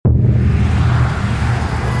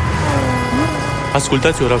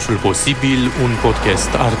Ascultați Orașul Posibil, un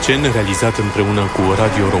podcast AFCN realizat împreună cu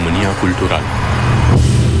Radio România Cultural.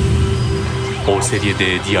 O serie de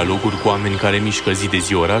dialoguri cu oameni care mișcă zi de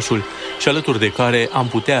zi orașul și alături de care am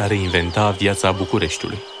putea reinventa viața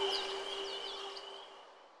Bucureștiului.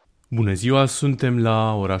 Bună ziua, suntem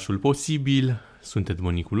la Orașul Posibil, sunt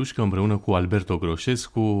Edmond Niculușcă împreună cu Alberto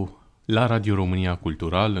Groșescu la Radio România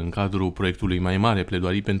Cultural în cadrul proiectului mai mare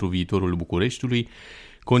Pledoarii pentru viitorul Bucureștiului.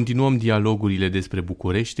 Continuăm dialogurile despre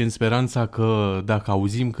București în speranța că dacă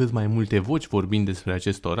auzim cât mai multe voci vorbind despre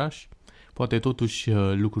acest oraș, poate totuși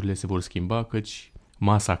lucrurile se vor schimba, căci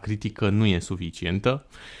masa critică nu e suficientă.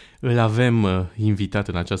 Îl avem invitat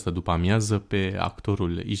în această după-amiază pe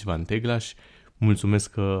actorul István Teglas.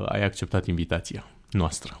 Mulțumesc că ai acceptat invitația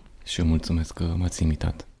noastră. Și eu mulțumesc că m-ați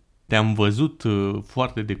invitat. Te-am văzut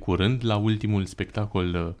foarte de curând la ultimul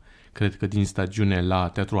spectacol, cred că din stagiune, la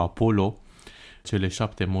Teatrul Apollo, Cele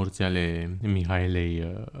 7 morți ale Mihaelei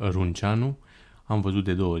Runceanu. Am văzut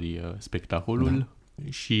de 2 ori spectacolul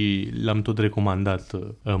și l-am tot recomandat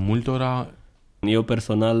multora. Eu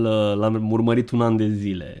personal l-am urmărit un an de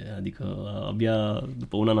zile, adică abia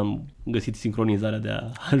după un an am găsit sincronizarea de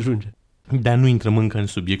a ajunge. Dar nu intrăm încă în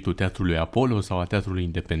subiectul Teatrului Apollo sau a Teatrului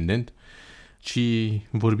Independent, ci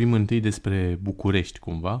vorbim întâi despre București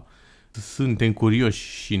cumva. Suntem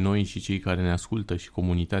curioși și noi și cei care ne ascultă și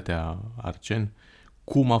comunitatea AFCN.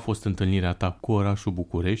 Cum a fost întâlnirea ta cu orașul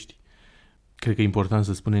București? Cred că e important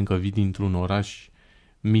să spunem că vii dintr-un oraș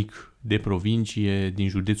mic de provincie, din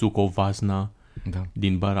județul Covasna,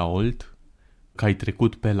 din Bara Olt, că ai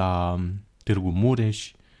trecut pe la Târgu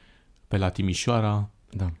Mureș, pe la Timișoara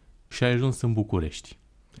și ai ajuns în București.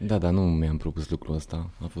 Da, dar nu mi-am propus lucrul ăsta.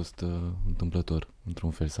 A fost întâmplător, într-un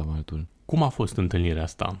fel sau altul. Cum a fost întâlnirea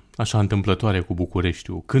asta, așa întâmplătoare cu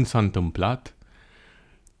Bucureștiul? Când s-a întâmplat?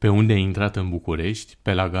 Pe unde ai intrat în București?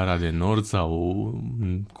 Pe la Gara de Nord sau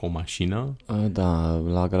cu o mașină? Da,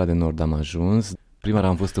 la Gara de Nord am ajuns. Prima oară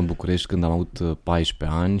am fost în București când am avut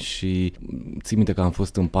 14 ani și țin minte că am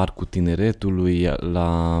fost în Parcul Tineretului,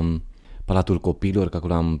 la Palatul Copiilor, că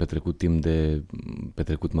acolo am petrecut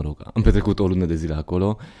o lună de zile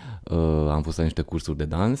acolo. Am fost la niște cursuri de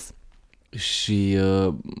dans și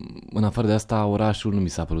în afară de asta orașul nu mi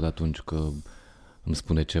s-a părut atunci că îmi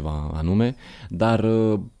spune ceva anume, dar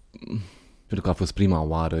pentru că a fost prima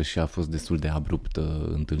oară și a fost destul de abruptă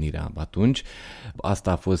întâlnirea atunci.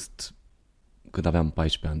 Asta a fost când aveam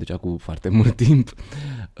 14 ani, deci acum foarte mult timp.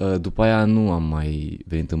 După aia nu am mai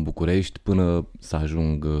venit în București până să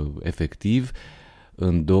ajung efectiv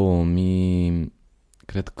în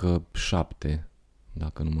 2007,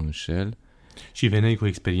 dacă nu mă înșel. Și veneai cu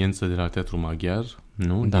experiență de la Teatru Maghiar,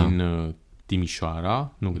 nu? Da. Din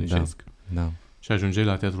Timișoara, nu greșesc. Da. Și ajungeai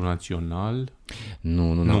la Teatrul Național?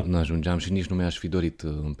 Nu ajungeam și nici nu mi-aș fi dorit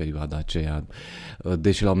în perioada aceea.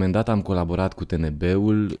 Deși la un moment dat am colaborat cu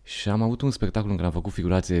TNB-ul și am avut un spectacol în care am făcut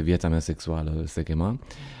figurație Viața mea sexuală, se chema,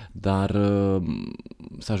 dar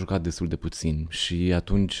s-a jucat destul de puțin și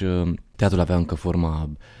atunci teatrul avea încă forma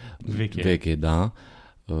veche, da,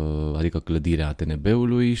 adică clădirea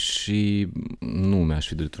TNB-ului și nu mi-aș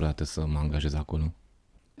fi dorit vreodată să mă angajez acolo.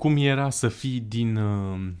 Cum era să fii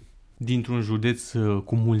dintr-un județ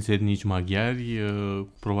cu mulți etnici maghiari,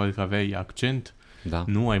 probabil că aveai accent,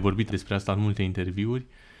 nu? Ai vorbit despre asta în multe interviuri,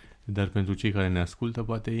 dar pentru cei care ne ascultă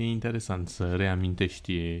poate e interesant să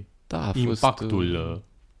reamintești impactul.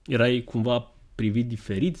 Erai cumva privit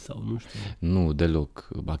diferit sau nu știu? Nu, deloc.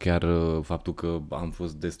 Ba chiar faptul că am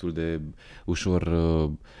fost destul de ușor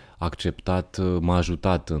acceptat m-a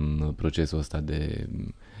ajutat în procesul ăsta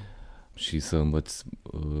și să învăț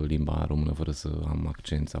limba română fără să am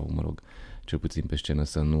accent sau, mă rog, cel puțin pe scenă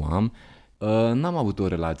să nu am. N-am avut o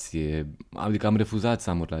relație, adică am refuzat să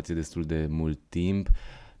am o relație destul de mult timp,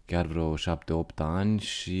 chiar vreo 7-8 ani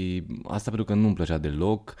și asta pentru că nu-mi plăcea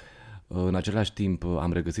deloc. În același timp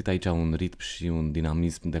am regăsit aici un ritm și un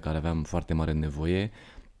dinamism de care aveam foarte mare nevoie,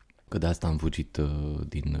 că de asta am fugit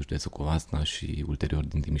din județul Covasna și ulterior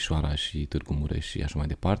din Timișoara și Târgu Mureș și așa mai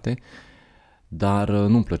departe. Dar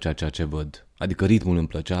nu-mi plăcea ceea ce văd. Adică ritmul îmi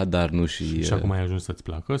plăcea, dar nu și... Și acum ai ajuns să-ți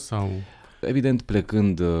placă sau... Evident,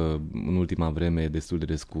 plecând în ultima vreme destul de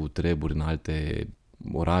des cu treburi în alte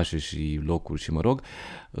orașe și locuri și, mă rog,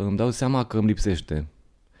 îmi dau seama că îmi lipsește.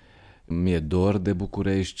 Mi-e dor de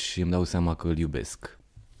București și îmi dau seama că îl iubesc.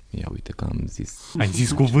 Ia uite că am zis. Ai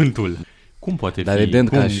zis cuvântul. Cum poate Dar fi? evident,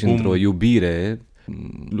 ca și într-o iubire,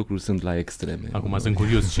 lucruri sunt la extreme. Acum sunt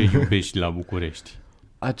curios ce iubești la București.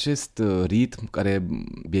 Acest ritm care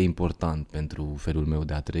e important pentru felul meu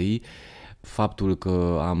de a trăi, faptul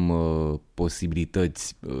că am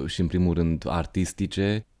posibilități și în primul rând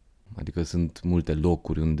artistice, Adică sunt multe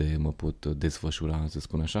locuri unde mă pot desfășura, să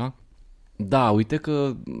spun așa. Da, uite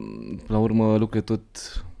că, la urmă, lucrez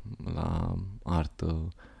tot la artă.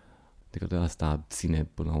 Adică de asta ține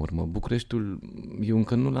până la urmă. Bucureștiul, eu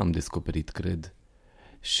încă nu l-am descoperit, cred.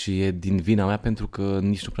 Și e din vina mea pentru că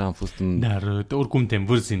nici nu prea am fost în... Dar oricum te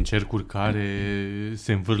învârți în cercuri care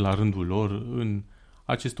se învârt la rândul lor în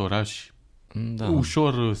acest oraș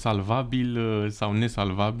ușor salvabil sau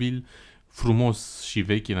nesalvabil, frumos și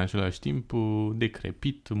vechi în același timp,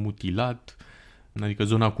 decrepit, mutilat, adică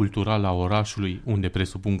zona culturală a orașului, unde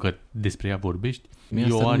presupun că despre ea vorbești,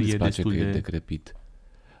 e o arie destul de... decrepit.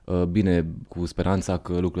 Bine, cu speranța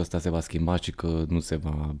că lucrul ăsta se va schimba și că nu se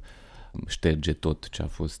va șterge tot ce a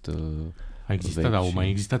fost au mai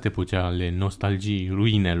existat epoce ale nostalgiei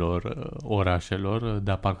ruinelor orașelor,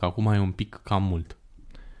 dar parcă acum e un pic cam mult.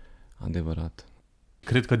 Adevărat.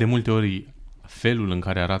 Cred că de multe ori felul în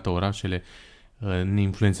care arată orașele ne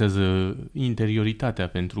influențează interioritatea,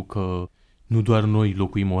 pentru că nu doar noi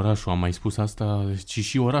locuim orașul, am mai spus asta, ci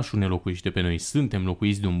și orașul ne locuiește pe noi. Suntem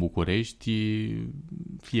locuiți de un București,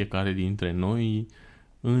 fiecare dintre noi,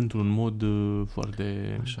 într-un mod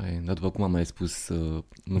foarte... Așa e, dar după cum am mai spus,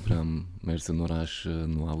 nu prea am mers în oraș,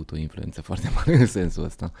 nu a avut o influență foarte mare în sensul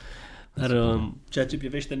ăsta. Dar ceea ce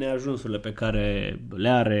privește neajunsurile pe care le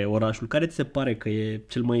are orașul, care ți se pare că e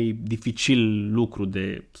cel mai dificil lucru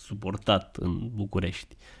de suportat în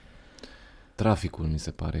București? Traficul mi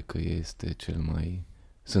se pare că este cel mai...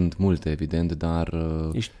 Sunt multe, evident, dar...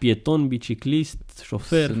 Ești pieton, biciclist,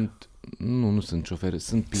 șofer? Nu sunt șofer,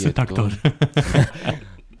 sunt pieton. Sunt actor.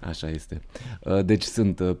 Așa este. Deci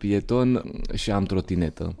sunt pieton și am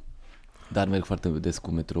trotinetă, dar merg foarte des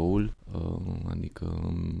cu metroul, adică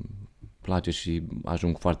îmi place și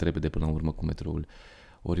ajung foarte repede până la urmă cu metroul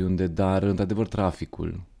oriunde, dar într-adevăr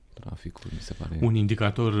traficul mi se pare. Un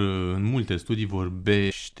indicator în multe studii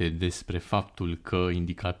vorbește despre faptul că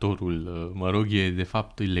indicatorul, e de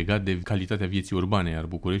fapt legat de calitatea vieții urbane, iar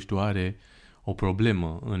Bucureștiul are o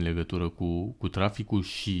problemă în legătură cu traficul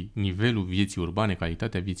și nivelul vieții urbane,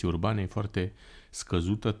 calitatea vieții urbane e foarte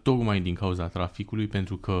scăzută tocmai din cauza traficului,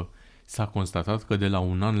 pentru că s-a constatat că de la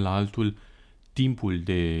un an la altul timpul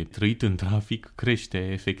de trăit în trafic crește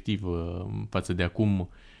efectiv față de acum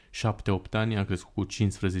 7-8 ani, a crescut cu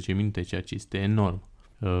 15 minute, ceea ce este enorm.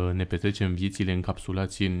 Ne petrecem viețile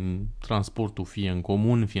încapsulați în transportul fie în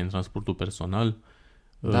comun, fie în transportul personal,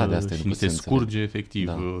 de asta și ni se scurge efectiv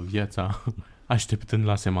viața așteptând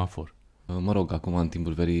la semafor. Mă rog, acum în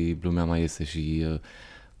timpul verii lumea mai iese și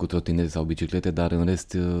cu trotinete sau biciclete, dar în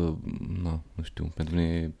rest, nu știu, pentru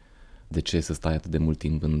mine de ce să stai atât de mult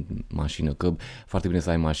timp în mașină? Că foarte bine să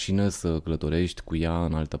ai mașină, să călătorești cu ea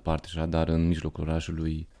în altă parte, așa, dar în mijlocul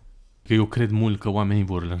orașului... Că eu cred mult că oamenii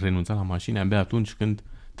vor renunța la mașini abia atunci când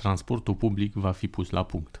transportul public va fi pus la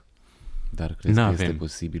punct. Dar crezi că este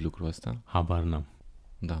posibil lucrul ăsta? Habar n-am.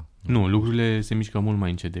 Da. Nu, lucrurile se mișcă mult mai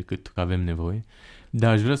încet decât avem nevoie.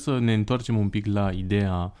 Dar aș vrea să ne întoarcem un pic la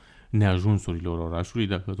ideea neajunsurilor orașului,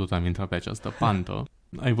 dacă tot am intrat pe această pantă.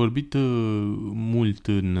 Ai vorbit mult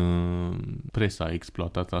în presa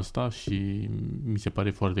exploatată asta și mi se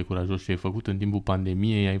pare foarte curajos ce ai făcut în timpul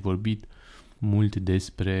pandemiei. Ai vorbit mult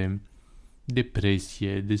despre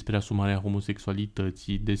depresie, despre asumarea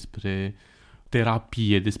homosexualității, despre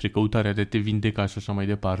terapie, despre căutarea de a te vindeca și așa mai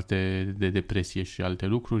departe, de depresie și alte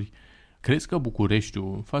lucruri. Crezi că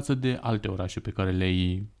Bucureștiul, față de alte orașe pe care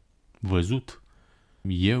le-ai văzut,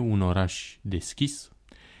 e un oraș deschis?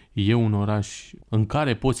 E un oraș în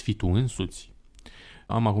care poți fi tu însuți?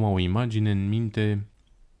 Am acum o imagine în minte.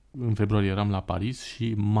 În februarie eram la Paris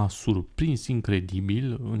și m-a surprins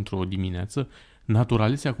incredibil, într-o dimineață,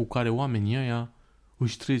 naturalețea cu care oamenii ăia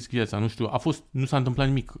își trăiesc viața. Nu știu, nu s-a întâmplat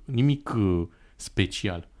nimic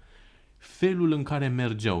special. Felul în care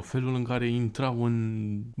mergeau, felul în care intrau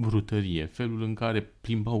în brutărie, felul în care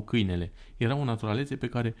plimbau câinele, era o naturalețe pe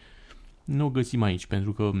care nu o găsim aici,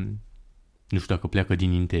 pentru că nu știu dacă pleacă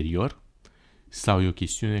din interior sau e o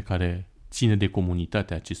chestiune care ține de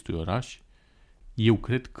comunitatea acestui oraș. Eu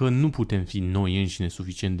cred că nu putem fi noi înșine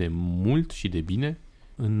suficient de mult și de bine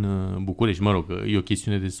în București. Mă rog, e o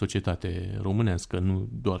chestiune de societate românească, nu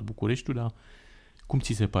doar Bucureștiul, dar cum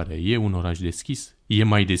ți se pare? E un oraș deschis? E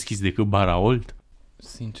mai deschis decât Baraolt?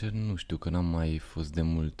 Sincer, nu știu, că n-am mai fost de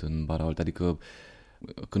mult în Baraolt. Adică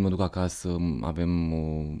când mă duc acasă avem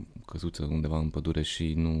o căsuță undeva în pădure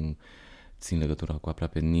și nu țin legătura cu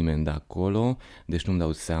aproape nimeni de acolo, deci nu-mi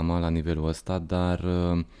dau seama la nivelul ăsta, dar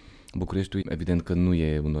Bucureștiul evident că nu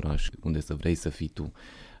e un oraș unde să vrei să fii tu.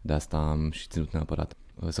 De asta am și ținut neapărat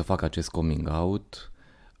să fac acest coming out,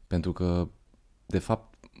 pentru că de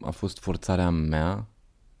fapt a fost forțarea mea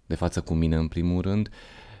de față cu mine în primul rând,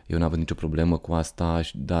 Eu n-am avut nicio problemă cu asta,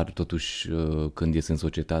 dar totuși când ies în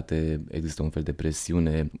societate există un fel de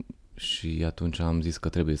presiune și atunci am zis că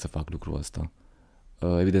trebuie să fac lucrul ăsta.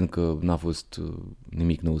 Evident că n-a fost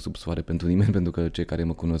nimic nou sub soare pentru nimeni, pentru că cei care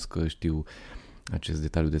mă cunosc știu acest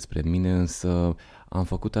detaliu despre mine, însă am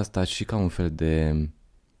făcut asta și ca un fel de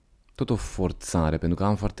tot o forțare, pentru că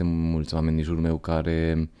am foarte mulți oameni din jurul meu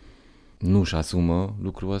care nu își asumă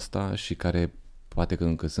lucrul ăsta și care poate că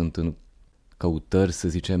încă sunt în căutări, să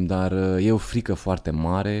zicem, dar e o frică foarte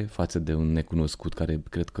mare față de un necunoscut care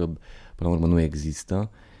cred că până la urmă nu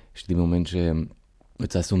există și din moment ce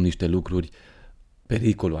îți asumi niște lucruri,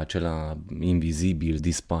 pericolul acela invizibil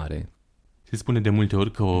dispare. Se spune de multe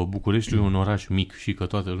ori că Bucureștiul e un oraș mic și că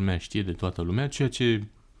toată lumea știe de toată lumea, ceea ce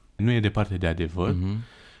nu e departe de adevăr,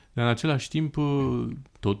 dar în același timp,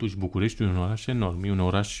 totuși, Bucureștiul e un oraș enorm, e un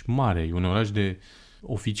oraș mare, e un oraș de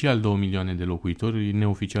oficial 2 milioane de locuitori,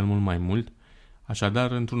 neoficial mult mai mult,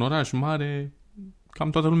 așadar, într-un oraș mare, cam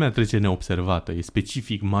toată lumea trece neobservată, e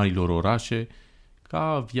specific marilor orașe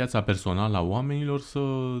ca viața personală a oamenilor să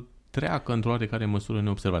treacă într-o oarecare măsură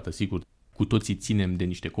neobservată. Sigur, cu toții ținem de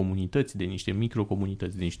niște comunități, de niște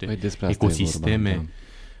microcomunități, de niște ecosisteme. Vorba,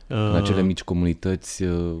 da. În acele mici comunități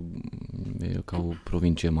e ca o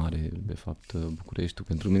provincie mare, de fapt, Bucureștiul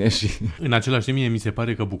pentru mine și... În același timp, mie mi se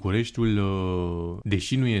pare că Bucureștiul,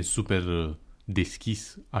 deși nu e super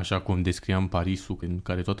deschis, așa cum descriam Parisul, în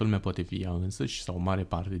care toată lumea poate fi ea însăși, sau o mare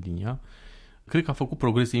parte din ea, cred că a făcut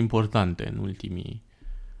progrese importante în ultimii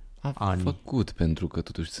ani. A făcut, pentru că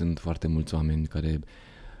totuși sunt foarte mulți oameni care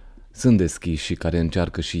sunt deschiși și care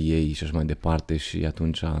încearcă și ei și așa mai departe și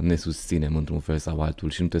atunci ne susținem într-un fel sau altul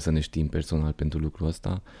și nu trebuie să ne știm personal pentru lucrul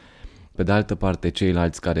ăsta. Pe de altă parte,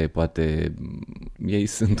 ceilalți care poate ei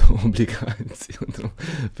sunt obligați într-un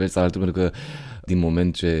fel sau altul, pentru că din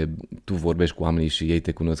moment ce tu vorbești cu oamenii și ei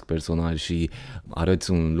te cunosc personal și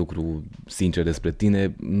arăți un lucru sincer despre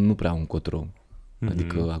tine, nu prea au încotro.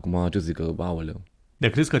 Adică acum ce zic că, aoleu. Dar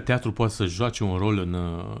crezi că teatrul poate să joace un rol în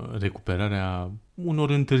recuperarea unor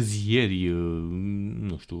întârzieri,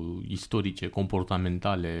 nu știu, istorice,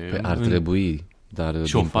 comportamentale? Ar trebui, dar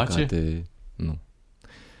și din o face? păcate, nu.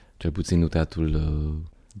 Cel puțin nu teatrul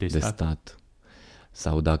de stat.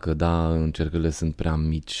 Sau dacă da, încercările sunt prea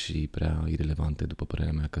mici și prea irelevante, după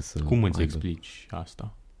părerea mea, ca să... Cum îți explici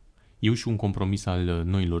asta? E și un compromis al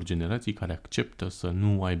noilor generații care acceptă să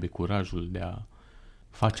nu aibă curajul de a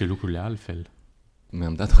face lucrurile altfel?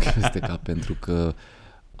 Mi-am dat ochii peste cap pentru că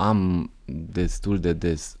am destul de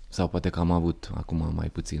des, sau poate că am avut, acum mai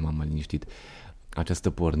puțin, m-am mai liniștit, această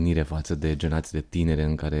pornire față de generații de tinere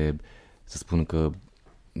în care să spun că,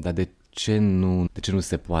 dar de ce nu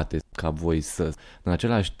se poate ca voi să... În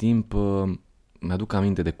același timp, mi-aduc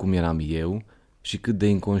aminte de cum eram eu și cât de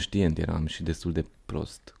inconștient eram și destul de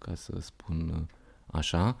prost, ca să spun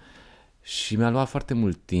așa, și mi-a luat foarte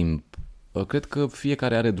mult timp. Cred că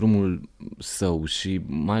fiecare are drumul său și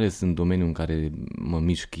mai ales în domeniul în care mă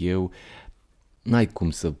mișc eu, n-ai cum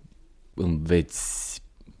să înveți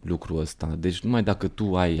lucrul ăsta. Deci numai dacă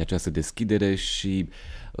tu ai această deschidere și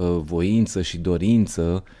voință și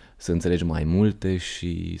dorință să înțelegi mai multe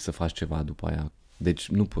și să faci ceva după aia. Deci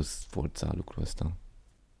nu poți forța lucrul ăsta.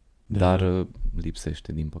 Da. Dar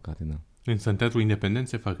lipsește, din păcate, da. Însă în teatru independent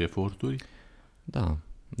se fac eforturi? Da,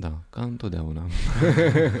 ca întotdeauna.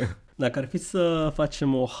 Dacă ar fi să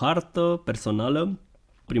facem o hartă personală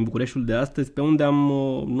prin Bucureștiul de astăzi, pe unde am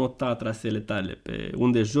notat traseele tale? Pe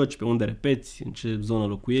unde joci, pe unde repeți, în ce zonă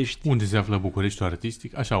locuiești? Unde se află Bucureștiul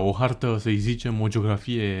artistic? Așa, o hartă, să-i zicem, o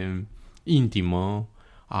geografie intimă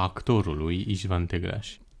a actorului István Teglas.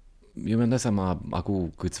 Eu mi-am dat seama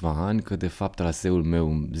acum câțiva ani că de fapt traseul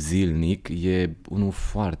meu zilnic e unul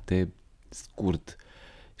foarte scurt.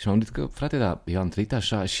 Și m-am gândit că, frate, da, eu am trăit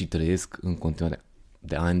așa și trăiesc în continuare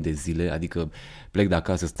de ani de zile, adică plec de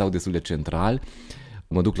acasă, stau destul de central,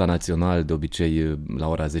 mă duc la Național de obicei la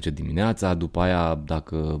ora 10 dimineața, după aia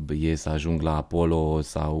dacă ies ajung la Apollo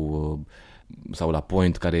sau la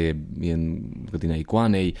Point, care e în grădina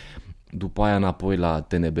Icoanei, după aia înapoi la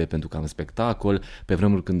TNB pentru că am spectacol, pe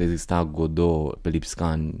vremuri când exista Godot pe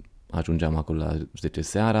Lipscan ajungeam acolo la 10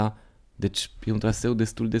 seara, deci e un traseu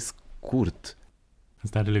destul de scurt.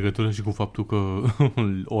 Asta are legătură și cu faptul că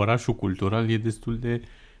orașul cultural e destul de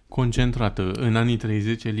concentrat. În anii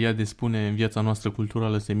 30, Eliade spune, în viața noastră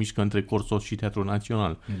culturală se mișcă între Corsos și Teatrul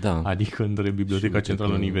Național. Da. Adică între Biblioteca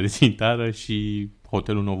Centrală Universitară și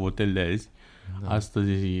Hotelul Novotel de azi. Da.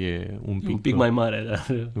 Astăzi e un pic mai mare.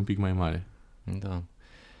 Da. Un pic mai mare. Da.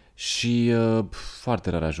 Și foarte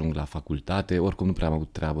rar ajung la facultate, oricum nu prea am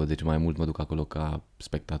avut treabă, deci mai mult mă duc acolo ca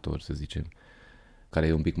spectator, să zicem, care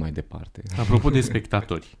e un pic mai departe. Apropo de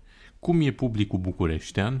spectatori, Cum e publicul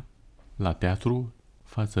bucureștean la teatru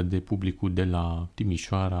față de publicul de la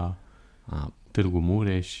Timișoara, Târgu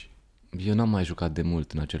Mureș? Eu n-am mai jucat de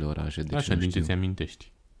mult în acele orașe, deci așa, nu din știu. ce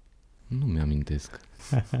ți-amintești? Nu mi-amintesc.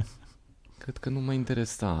 Cred că nu mă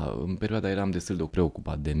interesa. În perioada eram destul de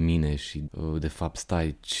preocupat de mine și de fapt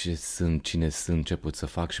ce sunt, cine sunt, ce pot să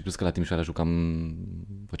fac și plus că la Timișoara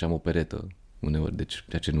făceam operetă uneori, deci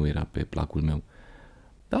ceea ce nu era pe placul meu.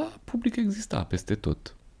 Da, public exista peste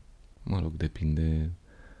tot. Mă rog, depinde...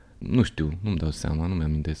 Nu știu, nu-mi dau seama, nu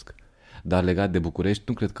mi-amintesc. Dar legat de București,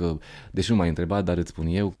 nu cred că, deși nu m-ai întrebat, dar îți spun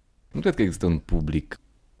eu, nu cred că există un public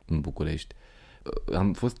în București.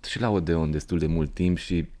 Am fost și la Odeon destul de mult timp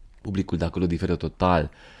și publicul de acolo diferă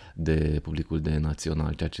total de publicul de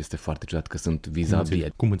național, ceea ce este foarte ciudat că sunt vis-a-vis.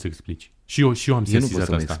 Cum îți explici? Și eu am sesizat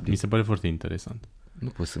asta. Explic. Mi se pare foarte interesant. Nu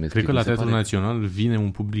pot să-mi Cred explic. că la Teatrul Național vine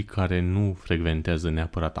un public care nu frecventează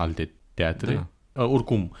neapărat alte teatre. Da.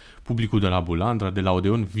 Oricum, publicul de la Bulandra, de la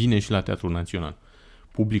Odeon, vine și la Teatrul Național.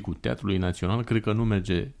 Publicul Teatrului Național cred că nu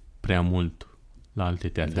merge prea mult la alte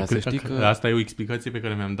teatre. Da, cred că asta e o explicație pe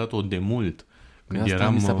care mi-am dat-o de mult. Când asta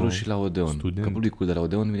eram mi s-a părut și la Odeon. Student. Că publicul de la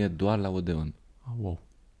Odeon vine doar la Odeon. Wow.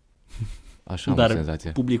 Așa am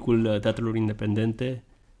senzație. Publicul teatrelor independente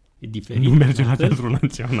e diferit. Nu merge la Teatrul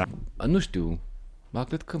Național. Nu știu. Ba,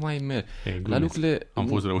 cred că mai merg. La lucrurile... Am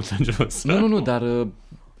fost răutăcios. Nu, dar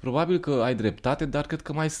probabil că ai dreptate, dar cred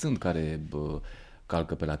că mai sunt care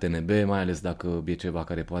calcă pe la TNB, mai ales dacă e ceva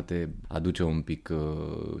care poate aduce un pic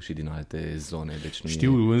și din alte zone. Deci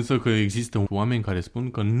Știu însă că există oameni care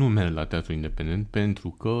spun că nu merg la teatru independent pentru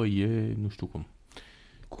că e nu știu cum.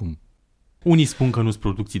 Cum? Unii spun că nu sunt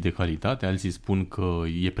producții de calitate, alții spun că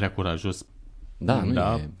e prea curajos.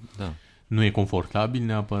 Nu e confortabil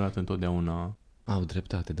neapărat întotdeauna. Au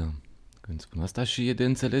dreptate, da. Când spun asta și e de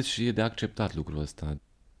înțeles și e de acceptat lucrul ăsta.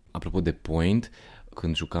 Apropo de Point,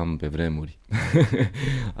 când jucam pe vremuri,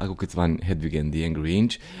 acum câțiva ani, Hedwig and the Angry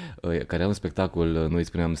Inch, care era un spectacol, noi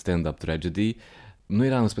spuneam stand-up tragedy, nu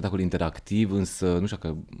era un spectacol interactiv, însă nu știu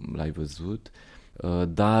că l-ai văzut,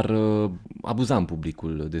 dar abuzam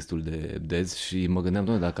publicul destul de des și mă gândeam,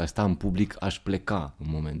 doamne, dacă aș sta în public, aș pleca în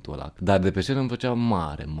momentul ăla. Dar de pe scenă îmi făcea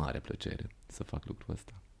mare plăcere să fac lucrul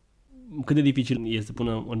ăsta. Cât de dificil e să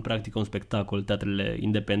pună în practică un spectacol, teatrele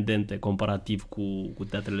independente, comparativ cu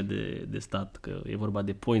teatrele de stat, că e vorba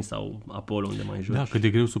de Point sau Apollo, unde mai joci? Da, cât de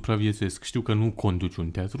greu supraviețuiesc. Știu că nu conduci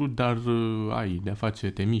un teatru, dar ai de-a face,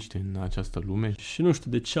 te miște în această lume. Și nu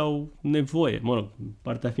știu de ce au nevoie. Mă rog,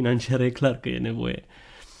 partea financiară e clar că e nevoie.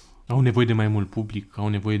 Au nevoie de mai mult public, au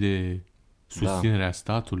nevoie de susținerea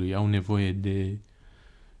statului, au nevoie de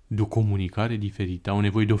o comunicare diferită, au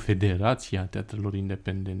nevoie de o federație a teatrelor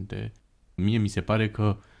independente. Mie mi se pare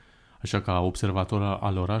că, așa ca observator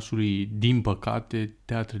al orașului, din păcate,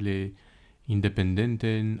 teatrele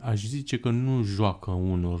independente, aș zice că nu joacă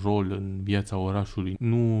un rol în viața orașului,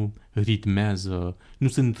 nu ritmează, nu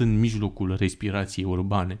sunt în mijlocul respirației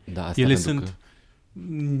urbane. Da, ele sunt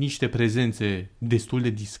niște prezențe destul de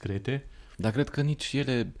discrete. Dar cred că nici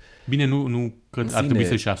ele... Bine, nu că ar trebui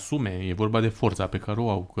să-și asume, e vorba de forța pe care o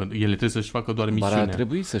au, că ele trebuie să-și facă doar misiunea. Dar ar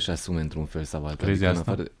trebui să-și asume într-un fel sau altul. Crezi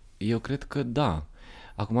asta? Eu cred că da.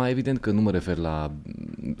 Acum, evident că nu mă refer la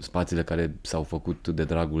spațiile care s-au făcut de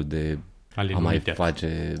dragul de a mai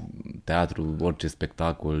face teatru, orice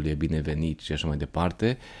spectacol e binevenit și așa mai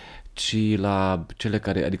departe, ci la cele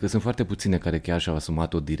care, adică sunt foarte puține care chiar și-au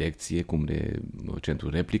asumat o direcție, cum e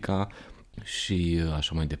Centrul Replica și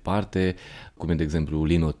așa mai departe, cum e de exemplu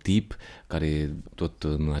Linotip, care e tot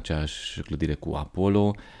în aceeași clădire cu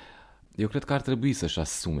Apollo. Eu cred că ar trebui să-și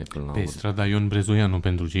asume până la urmă. Pe strada Ion Brezoianu,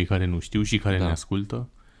 pentru cei care nu știu și care ne ascultă,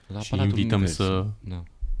 la și invităm Universum. să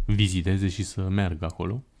viziteze și să meargă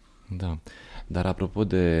acolo. Da, dar apropo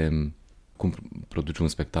de cum produci un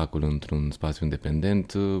spectacol într-un spațiu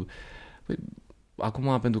independent,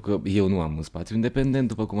 acum, pentru că eu nu am un spațiu independent,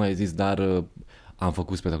 după cum ai zis, dar am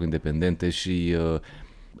făcut spectacole independente și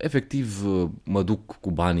efectiv mă duc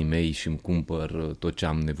cu banii mei și îmi cumpăr tot ce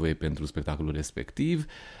am nevoie pentru spectacolul respectiv,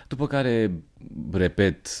 după care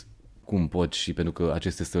repet cum pot și pentru că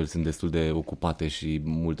aceste săli sunt destul de ocupate și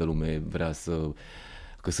multă lume vrea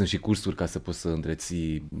că sunt și cursuri ca să poți să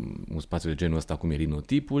întreții un spațiu de genul ăsta cum e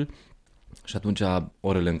Linotipul și atunci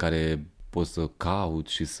orele în care poți să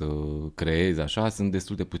cauți și să creezi așa sunt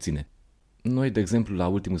destul de puține. Noi, de exemplu, la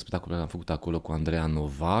ultimul spectacol am făcut acolo cu Andreea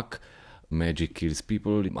Novac, Magic Kills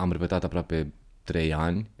People, am repetat aproape 3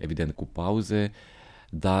 ani, evident cu pauze,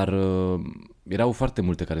 dar erau foarte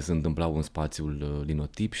multe care se întâmplau în spațiul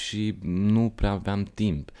Linotip și nu prea aveam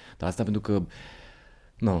timp. Dar asta pentru că,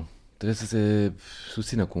 trebuie să se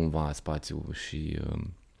susțină cumva spațiul și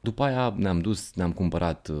După aia ne-am dus, ne-am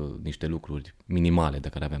cumpărat niște lucruri minimale de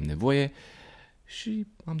care aveam nevoie și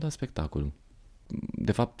am dat spectacolul.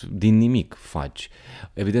 De fapt, din nimic faci.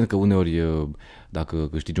 Evident că uneori, dacă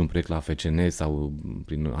câștigi un proiect la AFCN sau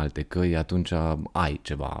prin alte căi, atunci ai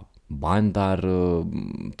ceva bani, dar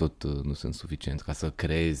tot nu sunt suficienți ca să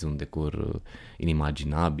creezi un decor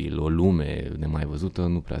inimaginabil, o lume nemai văzută,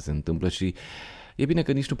 nu prea se întâmplă și e bine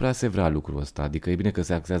că nici nu prea se vrea lucrul ăsta, adică e bine că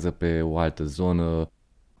se axează pe o altă zonă,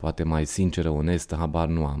 poate mai sinceră, onestă, habar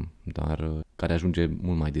nu am, dar care ajunge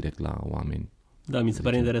mult mai direct la oameni. Da, mi se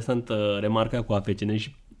pare interesantă remarca cu AFCN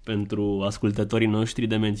și pentru ascultătorii noștri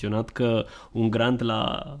de menționat că un grant la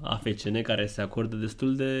AFCN care se acordă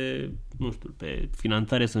destul de, nu știu, pe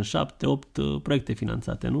finanțare sunt 7-8 proiecte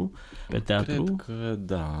finanțate, nu? Pe teatru. Cred că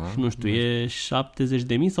da. Și nu știu, e 70.000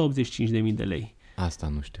 sau 85.000 de lei? Asta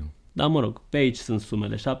nu știu. Da, mă rog, pe aici sunt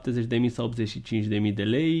sumele, 70.000 sau 85.000 de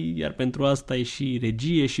lei, iar pentru asta e și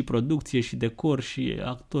regie, și producție, și decor, și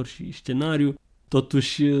actor, și scenariu.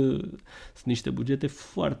 Totuși sunt niște bugete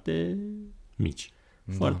foarte mici.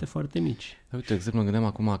 Foarte mici. Uite, de exemplu, mă gândeam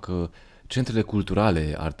acum că centrele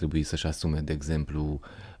culturale ar trebui să-și asume, de exemplu,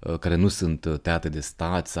 care nu sunt teatre de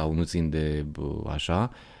stat sau nu țin de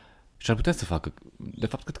așa, și ar putea să facă. De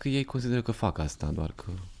fapt, cred că ei consideră că fac asta, doar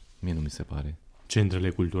că mie nu mi se pare. Centrele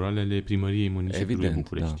culturale ale primăriei municipiului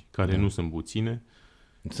București, care nu sunt puține.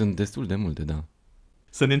 Sunt destul de multe, da.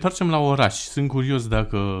 Să ne întoarcem la oraș. Sunt curios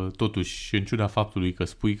dacă, totuși, în ciuda faptului că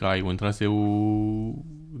spui că ai un traseu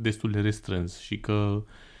destul de restrâns și că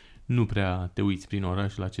nu prea te uiți prin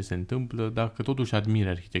oraș la ce se întâmplă, dacă totuși admiri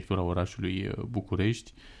arhitectura orașului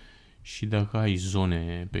București și dacă ai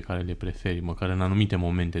zone pe care le preferi, măcar în anumite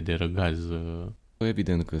momente de răgaz.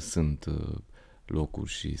 Evident că sunt locuri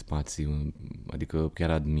și spații, adică chiar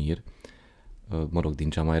admir, mă rog, din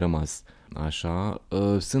ce a mai rămas așa,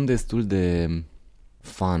 sunt destul de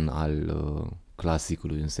fan al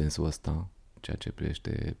clasicului în sensul ăsta, ceea ce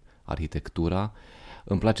privește arhitectura.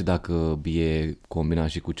 Îmi place dacă e combinat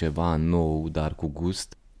și cu ceva nou, dar cu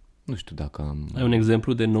gust. Nu știu dacă am... Ai un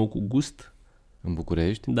exemplu de nou cu gust? În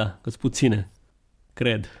București? Da, că-s puține,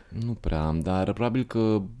 cred. Nu prea am, dar probabil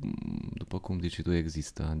că, după cum zici tu,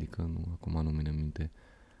 există, adică nu, acum nu mi-e minte.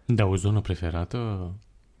 Da, o zonă preferată?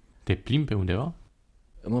 Te plimbi pe undeva?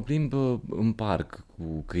 Mă plimb în parc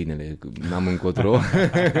cu câinele, n-am încotro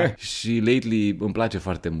și lately îmi place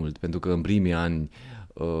foarte mult, pentru că în primii ani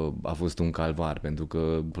a fost un calvar, pentru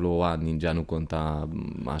că ploua, ningea, nu conta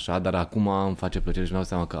așa, dar acum îmi face plăcere și mi-au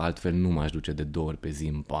seama că altfel nu m-aș duce de 2 ori pe zi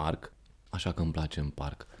în parc, așa că îmi place în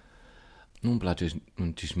parc. Nu îmi place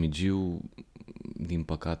în Cismigiu, din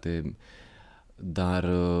păcate, dar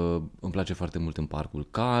îmi place foarte mult în parcul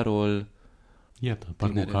Carol. Iată,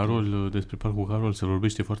 Parcul Carol, despre Parcul Carol se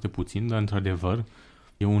vorbește foarte puțin, dar într-adevăr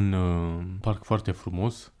e un parc foarte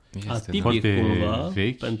frumos. Atipic foarte cumva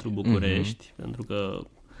vechi. Pentru București, pentru că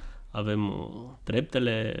avem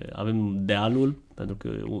treptele, avem dealul, pentru că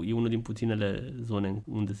e unul din puținele zone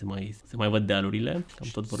unde se mai văd dealurile. Am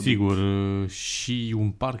tot vorbit. Sigur, și un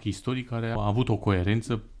parc istoric care a avut o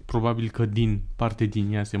coerență, probabil că din parte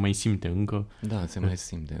din ea se mai simte încă. Da, se mai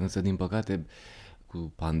simte, însă din păcate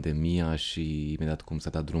cu pandemia și imediat cum s-a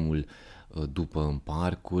dat drumul după în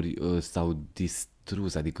parcuri, s-au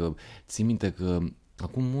distrus, adică țin minte că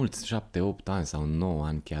acum mulți, 7-8 ani sau 9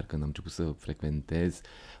 ani chiar, când am început să frecventez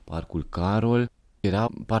Parcul Carol, era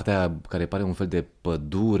partea care pare un fel de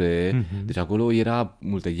pădure, deci acolo era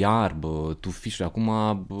multă iarbă, tufișuri, acum...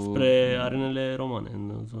 Spre arenele romane,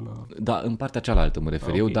 în zona... Da, în partea cealaltă mă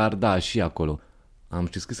refer eu, okay. Dar da, și acolo. Am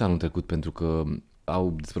scris anul trecut pentru că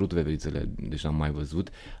au dispărut veverițele, deci n-am mai văzut.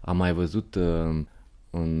 Am mai văzut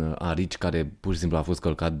un arici care pur și simplu a fost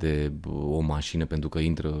călcat de o mașină pentru că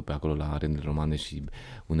intră pe acolo la arenele romane și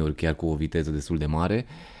uneori chiar cu o viteză destul de mare.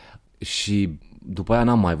 Și după aia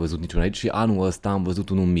n-am mai văzut niciun aici și anul ăsta am văzut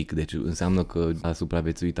unul mic, deci înseamnă că a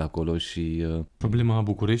supraviețuit acolo și... Problema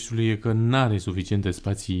Bucureștiului e că n-are suficiente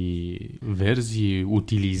spații verzi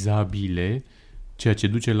utilizabile, ceea ce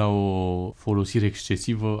duce la o folosire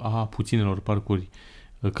excesivă a puținelor parcuri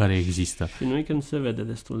care există. Și în weekend se vede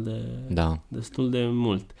destul de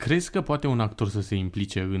mult. Crezi că poate un actor să se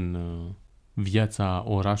implice în viața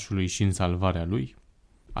orașului și în salvarea lui?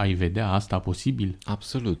 Ai vedea asta posibil?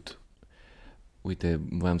 Absolut. Uite,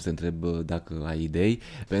 voiam să întreb dacă ai idei,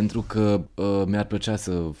 pentru că mi-ar plăcea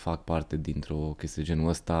să fac parte dintr-o chestie genul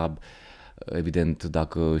ăsta, evident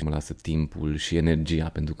dacă mă lasă timpul și energia,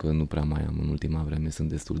 pentru că nu prea mai am în ultima vreme, sunt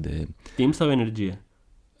destul de... Timp sau energie?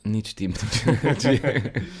 Nici timp, nici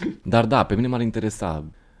energie. Dar da, pe mine m-ar interesa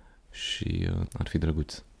și ar fi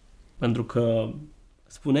drăguț. Pentru că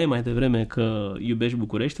Spuneai mai devreme că iubești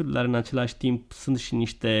Bucureștiul, dar în același timp sunt și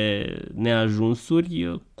niște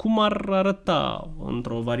neajunsuri. Cum ar arăta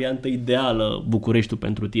într-o variantă ideală Bucureștiul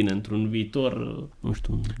pentru tine într-un viitor, nu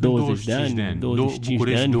știu, 20 de ani, 25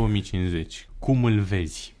 București de ani? 2050. Cum îl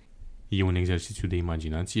vezi? E un exercițiu de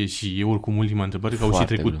imaginație și e oricum ultima întrebare, că au și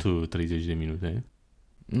trecut 30 de minute.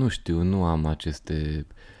 Nu știu, nu am aceste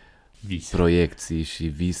Vise. proiecții și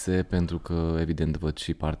vise, pentru că evident văd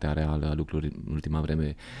și partea reală a lucrurilor în ultima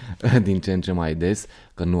vreme din ce în ce mai des,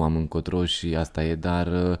 că nu am încotro și asta e,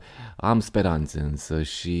 dar am speranțe însă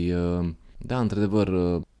și da, într-adevăr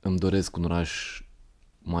îmi doresc un oraș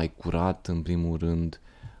mai curat, în primul rând,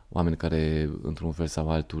 oameni care într-un fel sau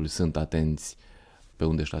altul sunt atenți pe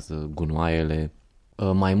unde își lasă gunoaiele,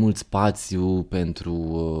 mai mult spațiu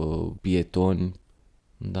pentru pietoni,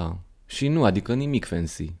 da. Și nu, adică nimic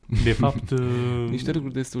fancy. De fapt, niște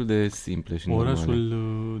lucruri destul de simple și orașul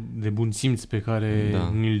normale. De bun simț pe care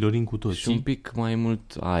ni-l dorim cu toții. Și un pic mai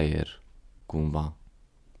mult aer, cumva.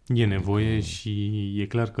 E nevoie și e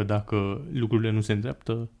clar că dacă lucrurile nu se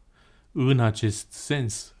îndreaptă în acest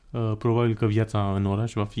sens, probabil că viața în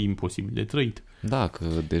oraș va fi imposibil de trăit. Da, că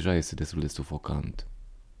deja este destul de sufocant.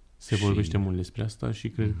 Se vorbește mult despre asta și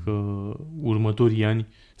cred că următorii ani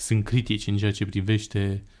sunt critici în ceea ce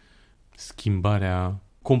privește schimbarea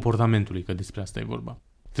comportamentului, că despre asta e vorba.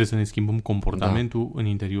 Trebuie să ne schimbăm comportamentul în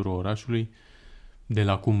interiorul orașului, de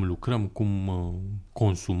la cum lucrăm, cum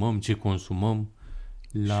consumăm, ce consumăm,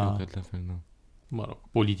 la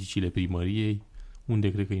politicile primăriei,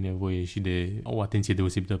 unde cred că e nevoie și de o atenție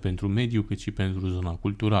deosebită pentru mediu, cât și pentru zona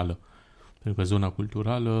culturală. Pentru că zona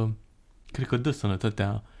culturală cred că dă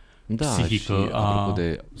sănătatea psihică și, a apropo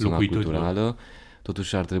de zona locuitorilor. Culturală,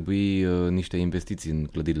 totuși ar trebui niște investiții în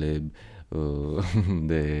clădirile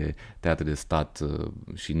de teatre de stat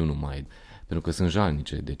și nu numai, pentru că sunt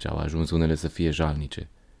jalnice, deci au ajuns unele să fie jalnice.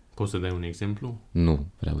 Poți să dai un exemplu? Nu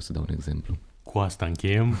vreau să dau un exemplu. Cu asta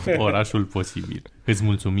încheiem Orașul Posibil. Îți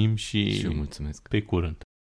mulțumim și eu mulțumesc. Pe curând.